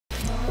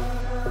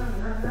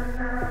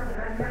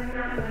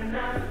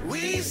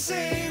We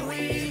say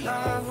we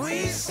love,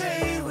 we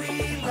say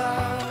we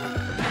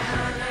love.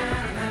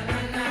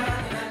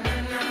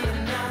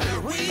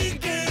 We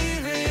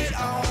gave it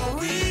all,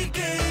 we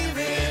gave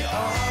it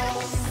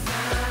all.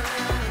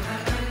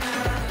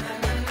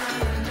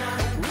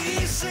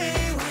 We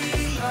say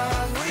we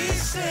love, we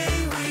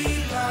say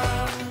we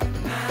love.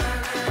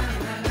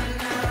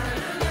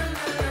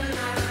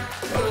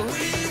 But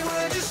we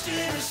were just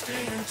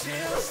interesting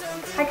until something.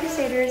 Hi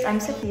Crusaders, I'm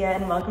Sophia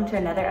and welcome to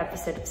another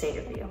episode of State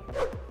Review.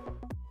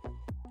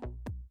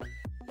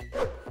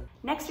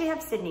 Next we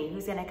have Sydney,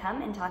 who's going to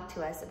come and talk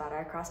to us about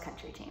our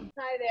cross-country team.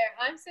 Hi there,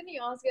 I'm Sydney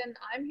Osgood.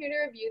 I'm here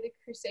to review the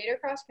Crusader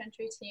cross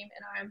country team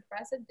and our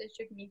impressive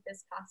district meet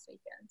this past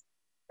weekend.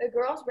 The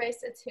girls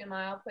raced a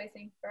 2-mile,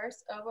 placing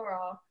first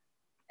overall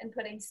and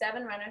putting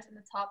 7 runners in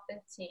the top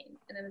 15,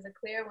 and it was a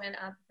clear win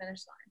at the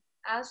finish line.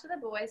 As for the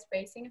boys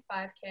racing a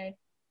 5K,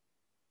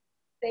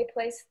 they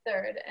placed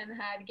third and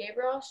had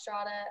Gabriel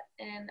Estrada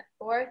in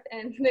fourth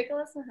and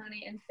Nicholas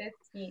Mahoney in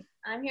 15th.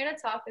 I'm here to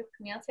talk with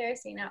Camille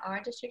Terracina,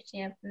 our district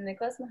champ, and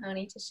Nicholas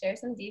Mahoney to share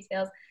some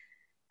details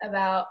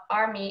about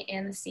our meet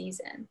and the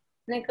season.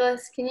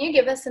 Nicholas, can you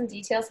give us some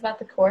details about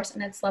the course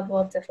and its level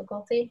of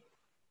difficulty?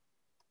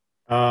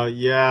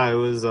 Yeah, it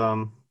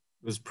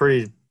was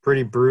pretty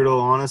brutal,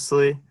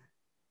 honestly. It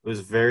was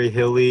very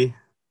hilly.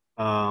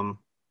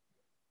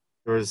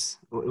 It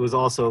was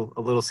also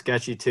a little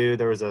sketchy too.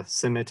 There was a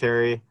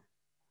cemetery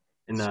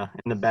in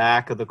the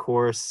back of the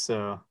course,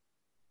 so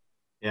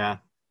yeah,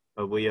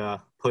 but we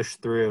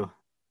pushed through.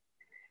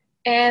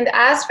 And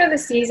as for the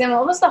season,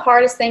 what was the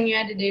hardest thing you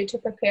had to do to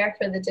prepare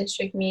for the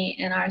district meet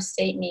and our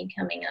state meet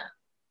coming up?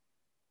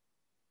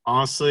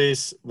 Honestly,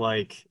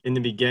 like in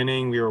the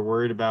beginning, we were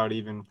worried about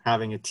even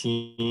having a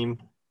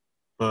team,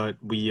 but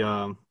we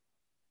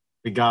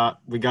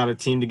got a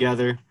team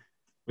together.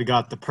 We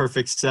got the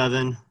perfect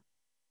 7.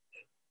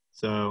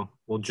 So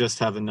we'll just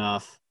have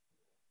enough.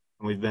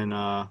 And we've been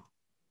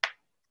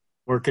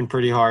working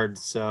pretty hard,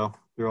 so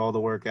through all the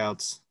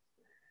workouts.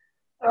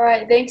 All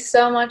right, thanks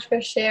so much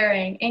for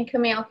sharing. And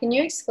Camille, can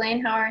you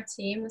explain how our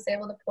team was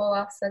able to pull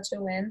off such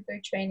a win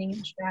through training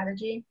and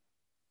strategy?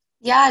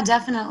 Yeah,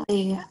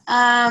 definitely.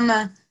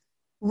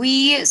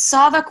 We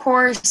saw the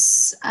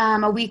course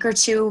a week or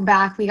 2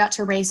 back. We got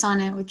to race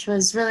on it, which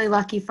was really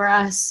lucky for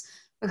us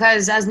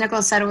because, as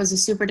Nicholas said, it was a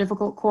super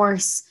difficult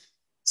course.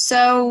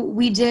 So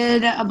we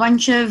did a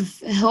bunch of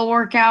hill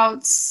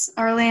workouts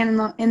early in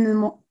the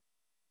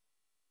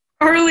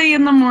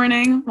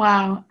morning.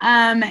 Wow.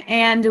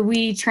 And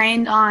we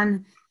trained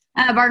on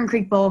Barton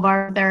Creek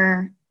Boulevard.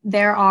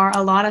 There are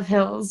a lot of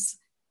hills.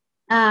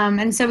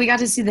 And so we got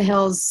to see the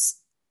hills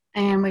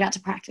and we got to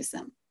practice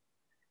them.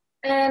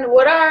 And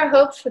what are our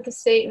hopes for the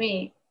state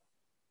meet?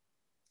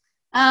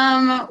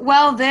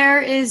 Well,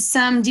 there is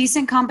some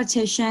decent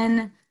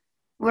competition.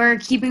 We're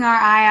keeping our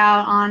eye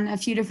out on a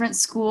few different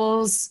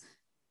schools,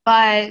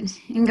 but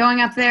in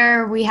going up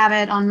there, we have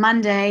it on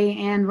Monday,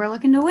 and we're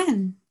looking to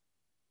win.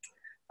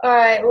 All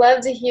right,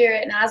 love to hear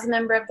it. And as a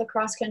member of the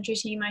cross-country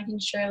team, I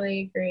can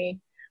surely agree.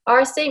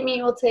 Our state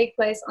meet will take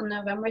place on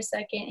November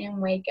 2nd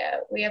in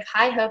Waco. We have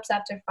high hopes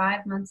after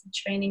 5 months of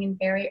training in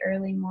very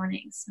early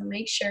mornings, so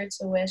make sure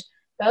to wish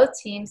both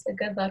teams a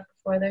good luck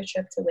before their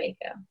trip to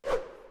Waco.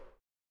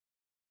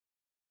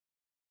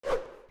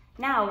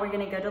 Now we're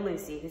going to go to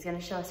Lucy, who's going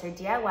to show us her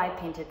DIY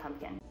painted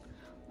pumpkin.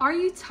 Are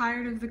you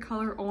tired of the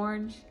color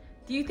orange?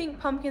 Do you think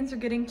pumpkins are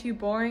getting too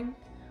boring?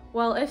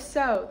 Well, if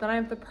so, then I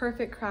have the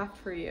perfect craft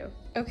for you.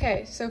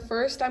 Okay, so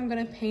first I'm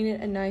going to paint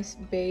it a nice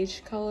beige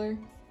color.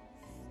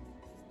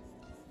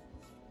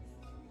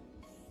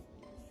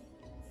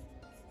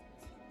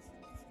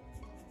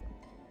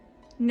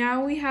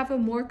 Now we have a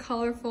more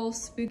colorful,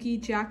 spooky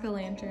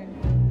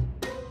jack-o'-lantern.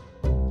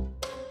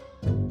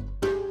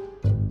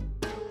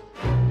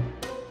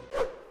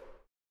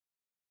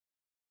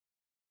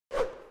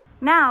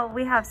 Now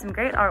we have some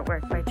great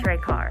artwork by Trey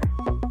Carr.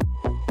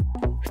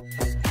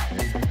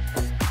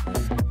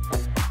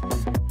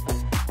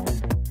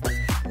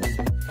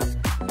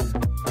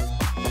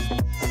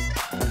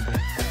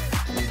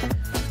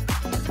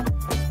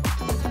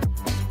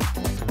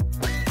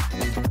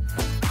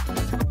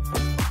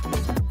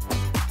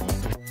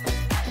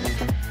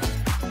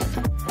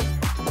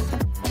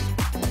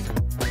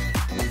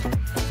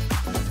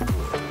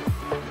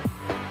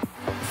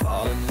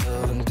 Fall in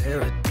love and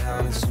tear it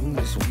down as soon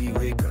as we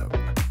wake up.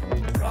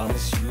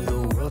 Promise you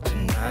the world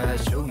tonight,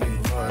 show you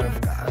what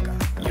I've got.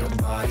 Your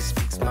body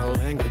speaks my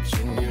language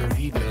and you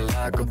read me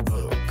like a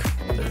book.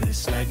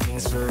 This night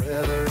means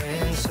forever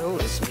and so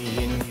does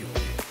me and you.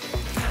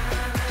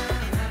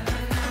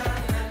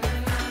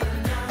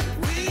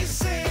 We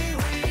say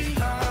we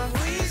love,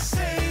 we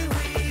say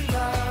we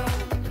love.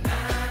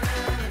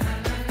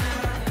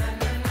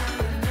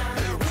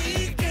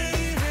 We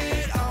gave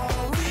it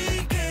all,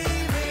 we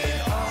gave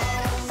it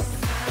all.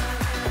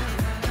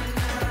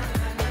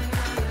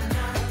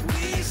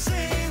 We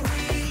say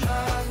we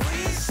love,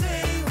 we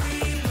say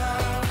we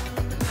love.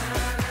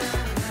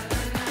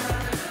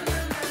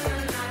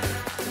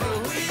 But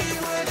we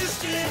were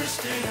just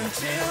interesting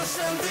until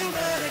something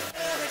better.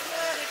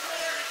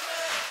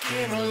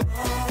 came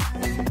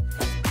along.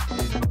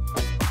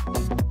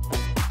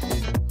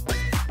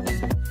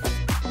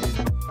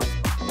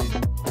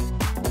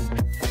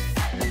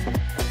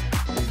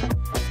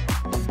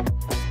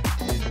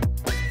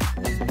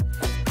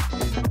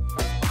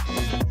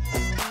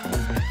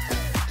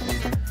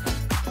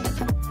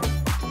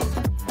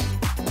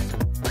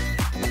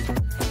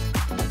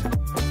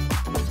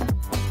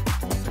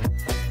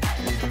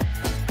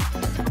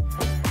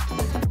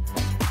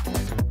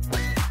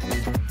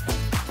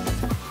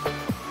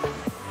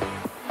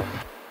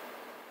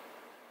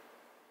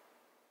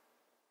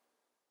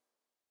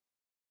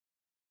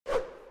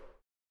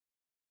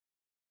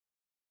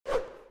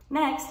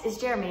 Next is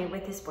Jeremy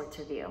with his sports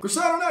review.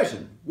 Crusader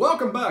Nation,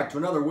 welcome back to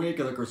another week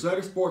of the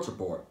Crusader Sports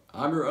Report.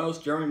 I'm your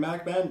host, Jeremy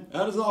McMahon,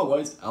 and as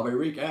always, I'll be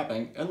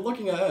recapping and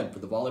looking ahead for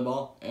the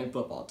volleyball and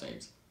football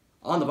teams.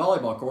 On the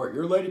volleyball court,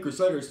 your Lady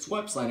Crusaders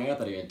swept St.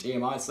 Anthony and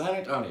TMI San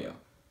Antonio.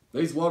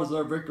 These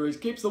well-deserved victories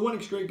keeps the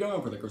winning streak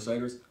going for the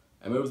Crusaders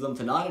and moves them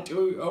to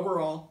 9-2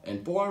 overall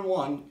and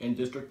 4-1 in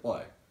district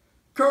play.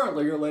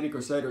 Currently, your Lady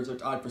Crusaders are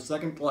tied for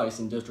second place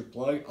in district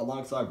play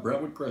alongside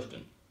Brentwood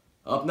Christian.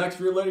 Up next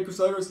for your Lady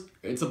Crusaders,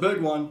 it's a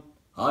big one,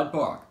 Hyde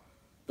Park.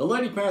 The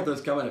Lady Panthers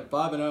come in at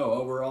 5-0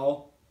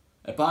 overall,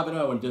 at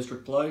 5-0 in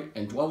district play,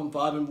 and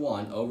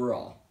 12-5-1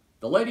 overall.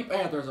 The Lady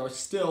Panthers are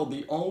still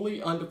the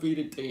only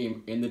undefeated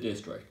team in the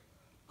district.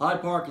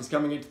 Hyde Park is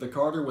coming into the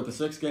Carter with a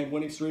 6-game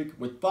winning streak,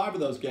 with 5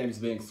 of those games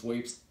being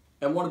sweeps,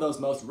 and one of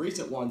those most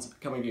recent ones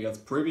coming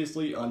against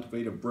previously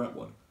undefeated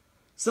Brentwood.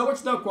 So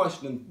it's no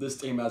question this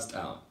team has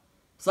talent.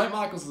 St.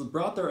 Michael's has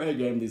brought their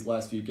A-game these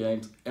last few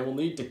games and will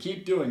need to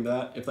keep doing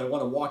that if they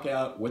want to walk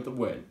out with a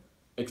win.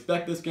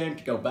 Expect this game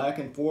to go back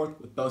and forth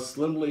with both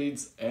slim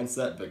leads and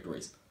set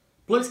victories.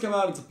 Please come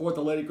out and support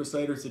the Lady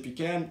Crusaders if you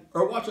can,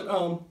 or watch at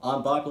home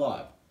on Vibe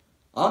Live.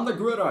 On the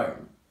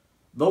gridiron,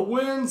 the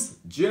wins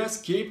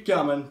just keep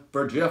coming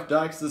for Jeff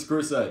Dykes'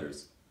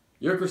 Crusaders.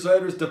 Your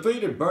Crusaders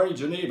defeated Bernie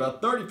Geneva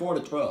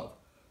 34-12.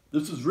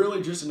 This was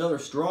really just another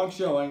strong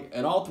showing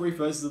in all three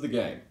phases of the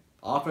game: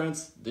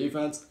 offense,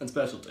 defense, and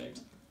special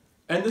teams.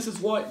 And this is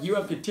what you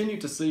have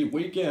continued to see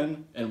week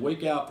in and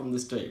week out from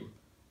this team.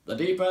 The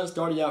defense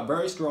started out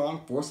very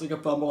strong, forcing a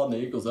fumble on the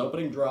Eagles'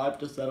 opening drive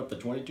to set up the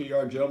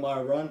 22-yard Joe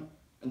Meyer run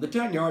and the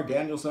 10-yard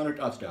Daniel Center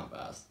touchdown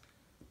pass.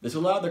 This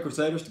allowed the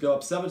Crusaders to go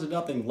up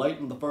 7-0 late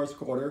in the first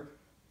quarter.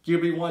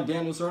 QB1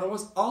 Daniel Cerner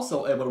was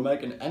also able to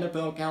make an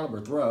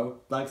NFL-caliber throw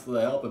thanks to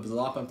the help of his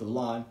offensive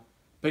line,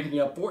 picking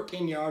up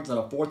 14 yards on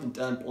a 4th and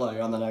 10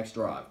 play on the next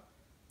drive.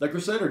 The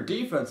Crusader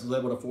defense was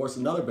able to force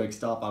another big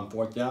stop on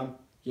 4th down,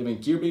 giving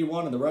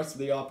QB1 and the rest of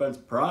the offense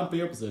prime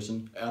field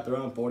position at their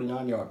own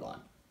 49-yard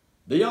line.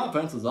 The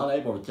offense was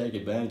unable to take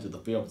advantage of the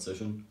field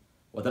position,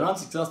 with an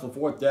unsuccessful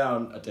 4th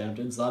down attempt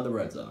inside the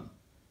red zone.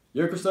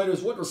 Your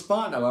Crusaders would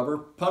respond, however,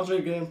 punching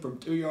it in from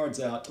 2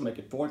 yards out to make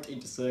it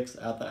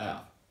 14-6 at the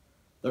half.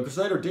 The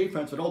Crusader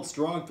defense would hold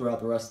strong throughout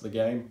the rest of the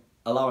game,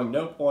 allowing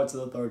no points in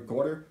the third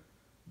quarter.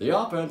 The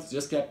offense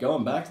just kept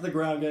going back to the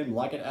ground game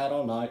like it had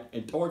all night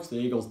and torched the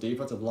Eagles'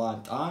 defensive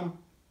line time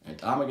and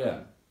time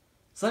again.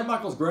 St.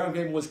 Michael's ground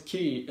game was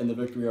key in the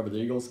victory over the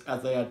Eagles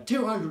as they had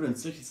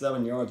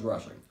 267 yards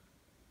rushing.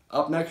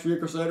 Up next for your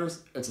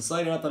Crusaders, it's the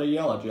St. Anthony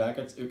Yellow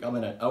Jackets, who come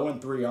in at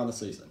 0-3 on the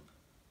season.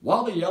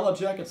 While the Yellow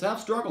Jackets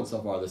have struggled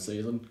so far this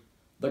season,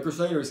 the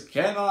Crusaders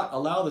cannot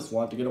allow this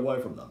one to get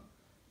away from them.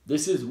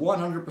 This is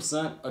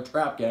 100% a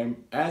trap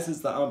game, as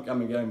is the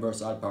homecoming game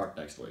versus Hyde Park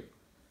next week.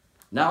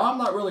 Now, I'm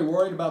not really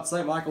worried about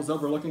St. Michael's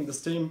overlooking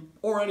this team,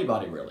 or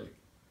anybody really.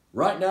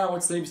 Right now,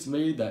 it seems to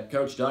me that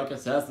Coach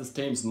Dykes has this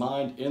team's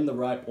mind in the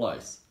right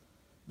place.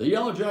 The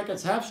Yellow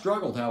Jackets have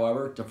struggled,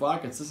 however, to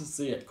find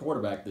consistency at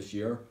quarterback this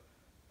year.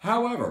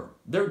 However,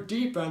 their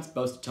defense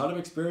boasts a ton of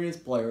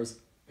experienced players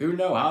who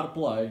know how to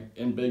play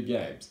in big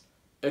games.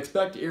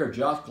 Expect to hear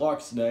Josh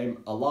Clark's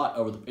name a lot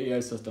over the PA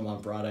system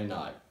on Friday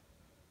night.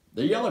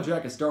 The Yellow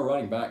Jackets star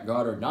running back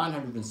garnered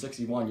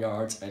 961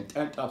 yards and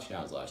 10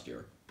 touchdowns last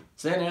year.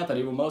 St.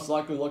 Anthony will most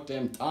likely look to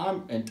him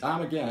time and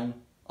time again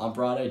on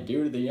Friday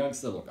due to the young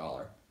civil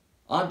collar.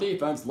 On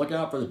defense, look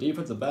out for the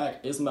defensive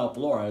back Ismael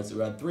Flores, who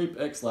had 3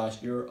 picks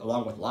last year,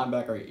 along with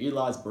linebacker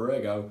Elias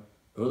Borrego,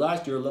 who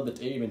last year led the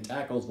team in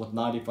tackles with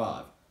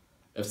 95.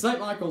 If St.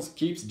 Michael's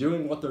keeps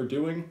doing what they're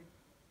doing,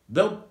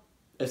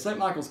 if St.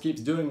 Michael's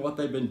keeps doing what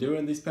they've been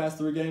doing these past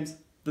 3 games,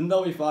 then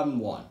they'll be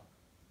 5-1.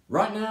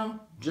 Right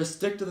now, just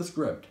stick to the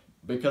script,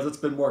 because it's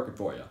been working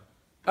for you.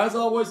 As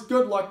always,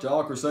 good luck to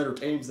all Crusader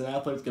teams and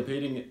athletes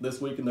competing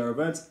this week in their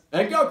events,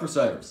 and go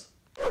Crusaders!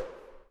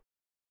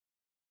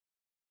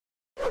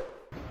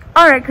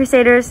 Alright,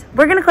 Crusaders,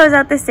 we're going to close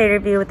out this state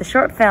review with a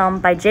short film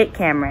by Jake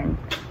Cameron.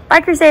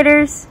 Bye,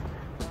 Crusaders!